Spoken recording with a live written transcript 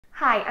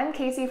Hi, I'm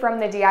Casey from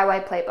the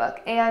DIY Playbook,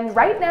 and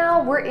right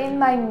now we're in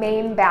my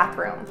main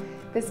bathroom.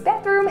 This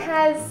bathroom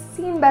has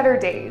seen better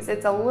days.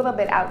 It's a little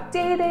bit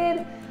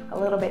outdated, a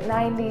little bit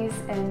 90s,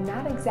 and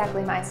not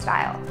exactly my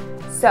style.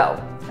 So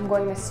I'm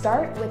going to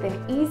start with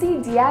an easy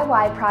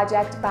DIY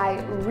project by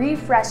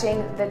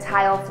refreshing the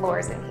tile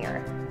floors in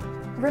here.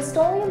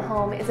 Rust-Oleum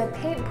Home is a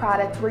paint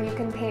product where you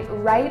can paint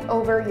right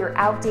over your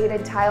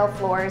outdated tile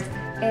floors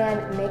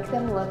and make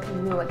them look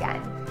new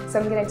again. So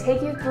I'm going to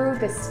take you through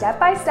the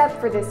step-by-step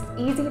for this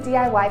easy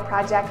DIY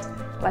project.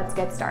 Let's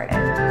get started.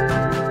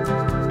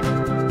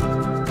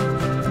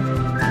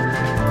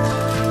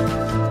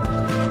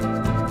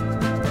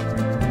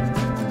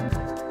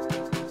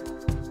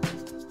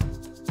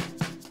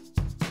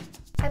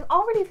 I'm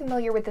already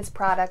familiar with this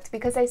product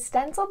because I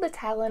stenciled the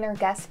tile in our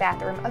guest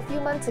bathroom a few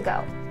months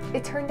ago.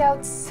 It turned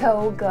out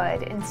so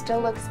good and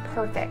still looks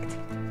perfect.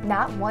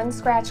 Not one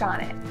scratch on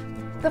it.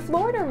 The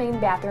floor in our main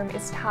bathroom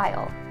is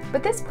tile,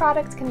 but this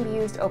product can be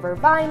used over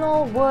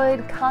vinyl,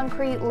 wood,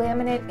 concrete,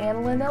 laminate,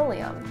 and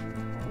linoleum.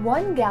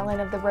 1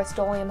 gallon of the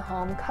Rust-Oleum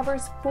Home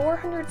covers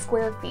 400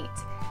 square feet,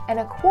 and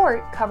a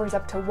quart covers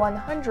up to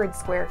 100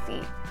 square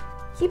feet.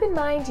 Keep in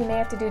mind you may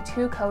have to do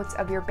 2 coats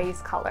of your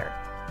base color.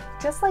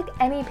 Just like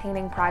any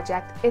painting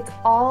project, it's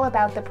all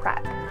about the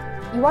prep.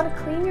 You want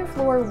to clean your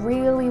floor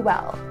really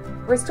well.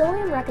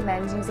 Rust-Oleum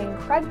recommends using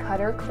Crud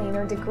Cutter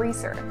Cleaner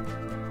Degreaser.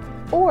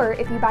 Or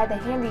if you buy the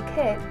handy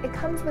kit, it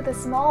comes with a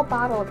small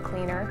bottle of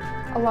cleaner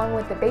along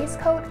with the base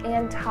coat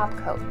and top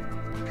coat.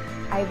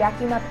 I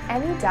vacuum up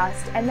any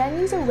dust and then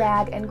use a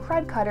rag and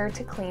Crud Cutter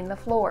to clean the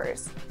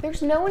floors.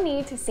 There's no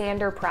need to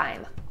sand or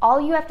prime.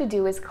 All you have to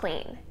do is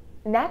clean.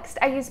 Next,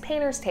 I use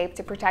painter's tape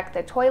to protect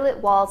the toilet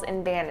walls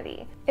and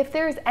vanity. If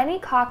there's any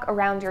caulk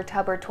around your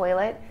tub or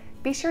toilet,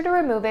 be sure to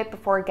remove it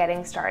before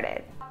getting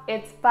started.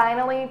 It's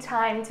finally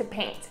time to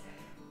paint.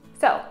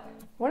 So,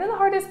 one of the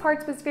hardest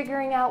parts was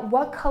figuring out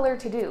what color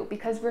to do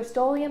because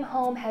Rust-Oleum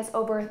Home has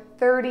over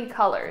 30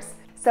 colors.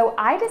 So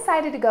I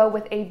decided to go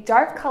with a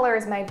dark color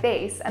as my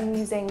base. I'm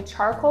using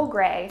charcoal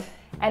gray,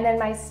 and then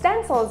my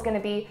stencil is going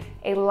to be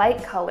a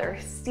light color,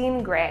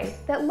 steam gray,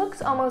 that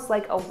looks almost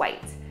like a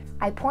white.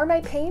 I pour my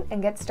paint and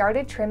get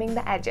started trimming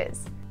the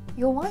edges.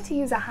 You'll want to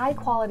use a high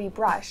quality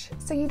brush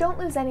so you don't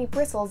lose any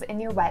bristles in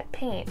your wet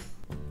paint.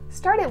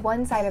 Start at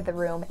one side of the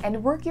room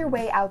and work your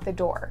way out the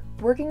door,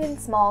 working in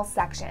small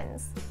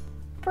sections.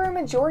 For a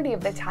majority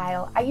of the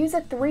tile, I use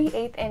a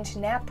 3/8 inch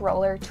nap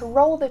roller to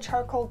roll the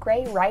charcoal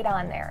gray right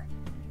on there.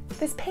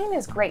 This paint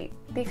is great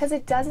because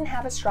it doesn't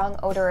have a strong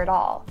odor at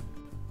all.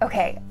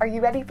 Okay, are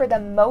you ready for the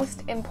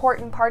most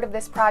important part of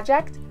this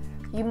project?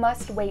 You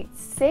must wait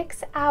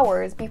 6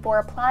 hours before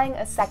applying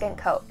a second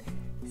coat.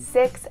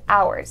 6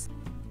 hours.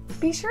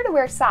 Be sure to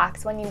wear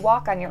socks when you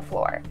walk on your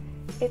floor.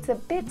 It's a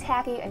bit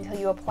tacky until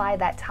you apply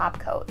that top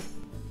coat.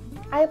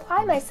 I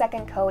apply my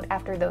second coat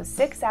after those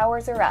 6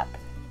 hours are up.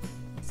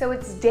 So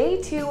it's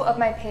day 2 of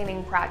my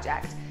painting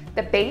project.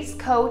 The base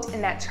coat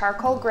in that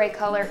charcoal gray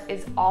color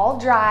is all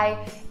dry,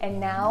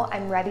 and now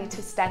I'm ready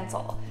to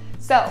stencil.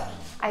 So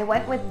I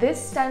went with this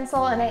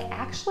stencil and I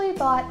actually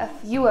bought a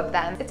few of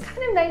them. It's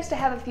kind of nice to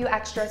have a few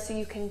extras so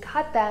you can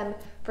cut them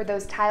for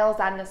those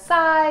tiles on the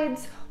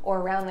sides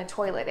or around the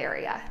toilet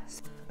area.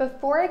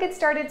 Before I get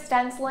started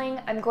stenciling,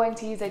 I'm going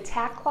to use a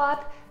tack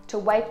cloth to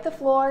wipe the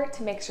floor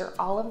to make sure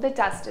all of the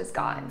dust is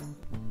gone.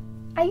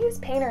 I use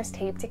painter's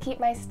tape to keep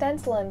my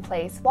stencil in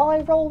place while I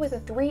roll with a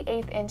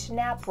 3/8 inch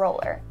nap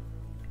roller.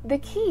 The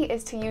key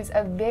is to use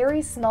a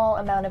very small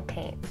amount of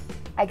paint.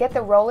 I get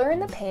the roller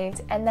in the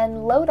paint and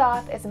then load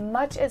off as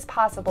much as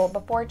possible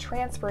before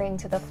transferring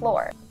to the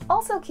floor.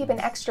 Also keep an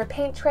extra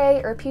paint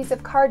tray or piece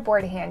of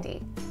cardboard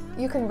handy.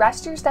 You can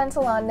rest your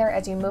stencil on there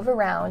as you move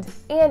around,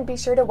 and be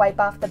sure to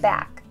wipe off the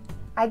back.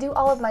 I do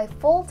all of my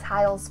full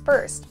tiles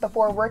first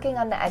before working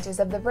on the edges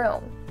of the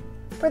room.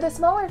 For the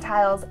smaller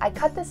tiles, I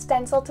cut the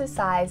stencil to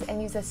size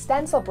and use a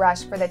stencil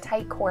brush for the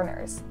tight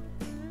corners.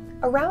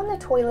 Around the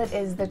toilet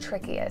is the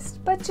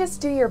trickiest, but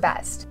just do your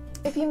best.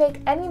 If you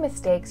make any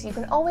mistakes, you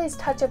can always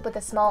touch up with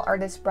a small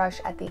artist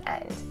brush at the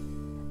end.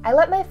 I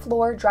let my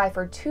floor dry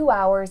for 2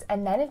 hours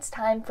and then it's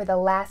time for the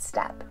last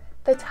step,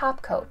 the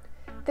top coat.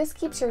 This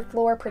keeps your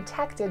floor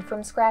protected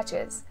from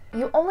scratches.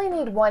 You only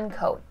need 1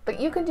 coat, but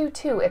you can do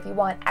 2 if you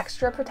want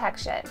extra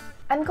protection.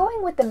 I'm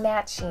going with the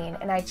matte sheen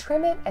and I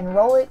trim it and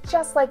roll it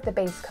just like the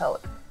base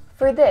coat.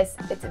 For this,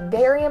 it's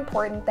very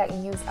important that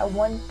you use a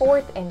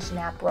 1/4 inch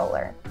nap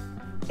roller.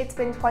 It's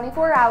been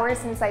 24 hours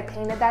since I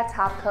painted that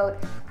top coat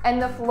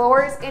and the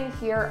floors in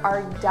here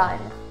are done.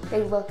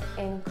 They look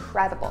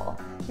incredible.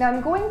 Now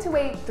I'm going to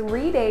wait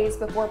 3 days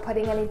before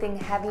putting anything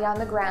heavy on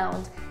the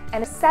ground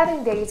and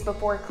 7 days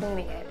before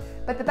cleaning it.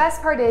 But the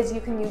best part is you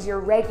can use your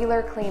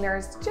regular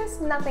cleaners,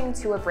 just nothing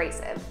too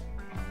abrasive.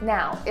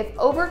 Now, if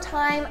over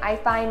time I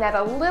find that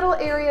a little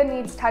area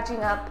needs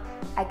touching up,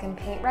 I can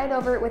paint right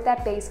over it with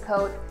that base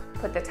coat,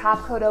 put the top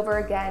coat over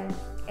again,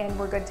 and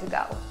we're good to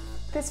go.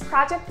 This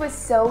project was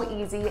so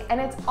easy, and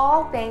it's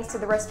all thanks to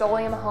the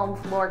Rust-Oleum Home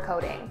floor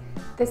coating.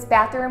 This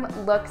bathroom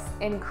looks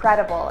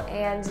incredible,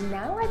 and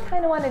now I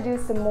kind of want to do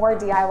some more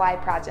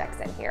DIY projects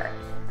in here.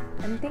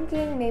 I'm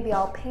thinking maybe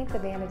I'll paint the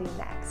vanity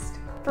next.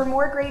 For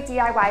more great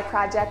DIY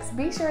projects,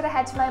 be sure to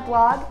head to my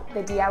blog,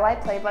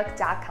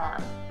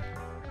 thediyplaybook.com.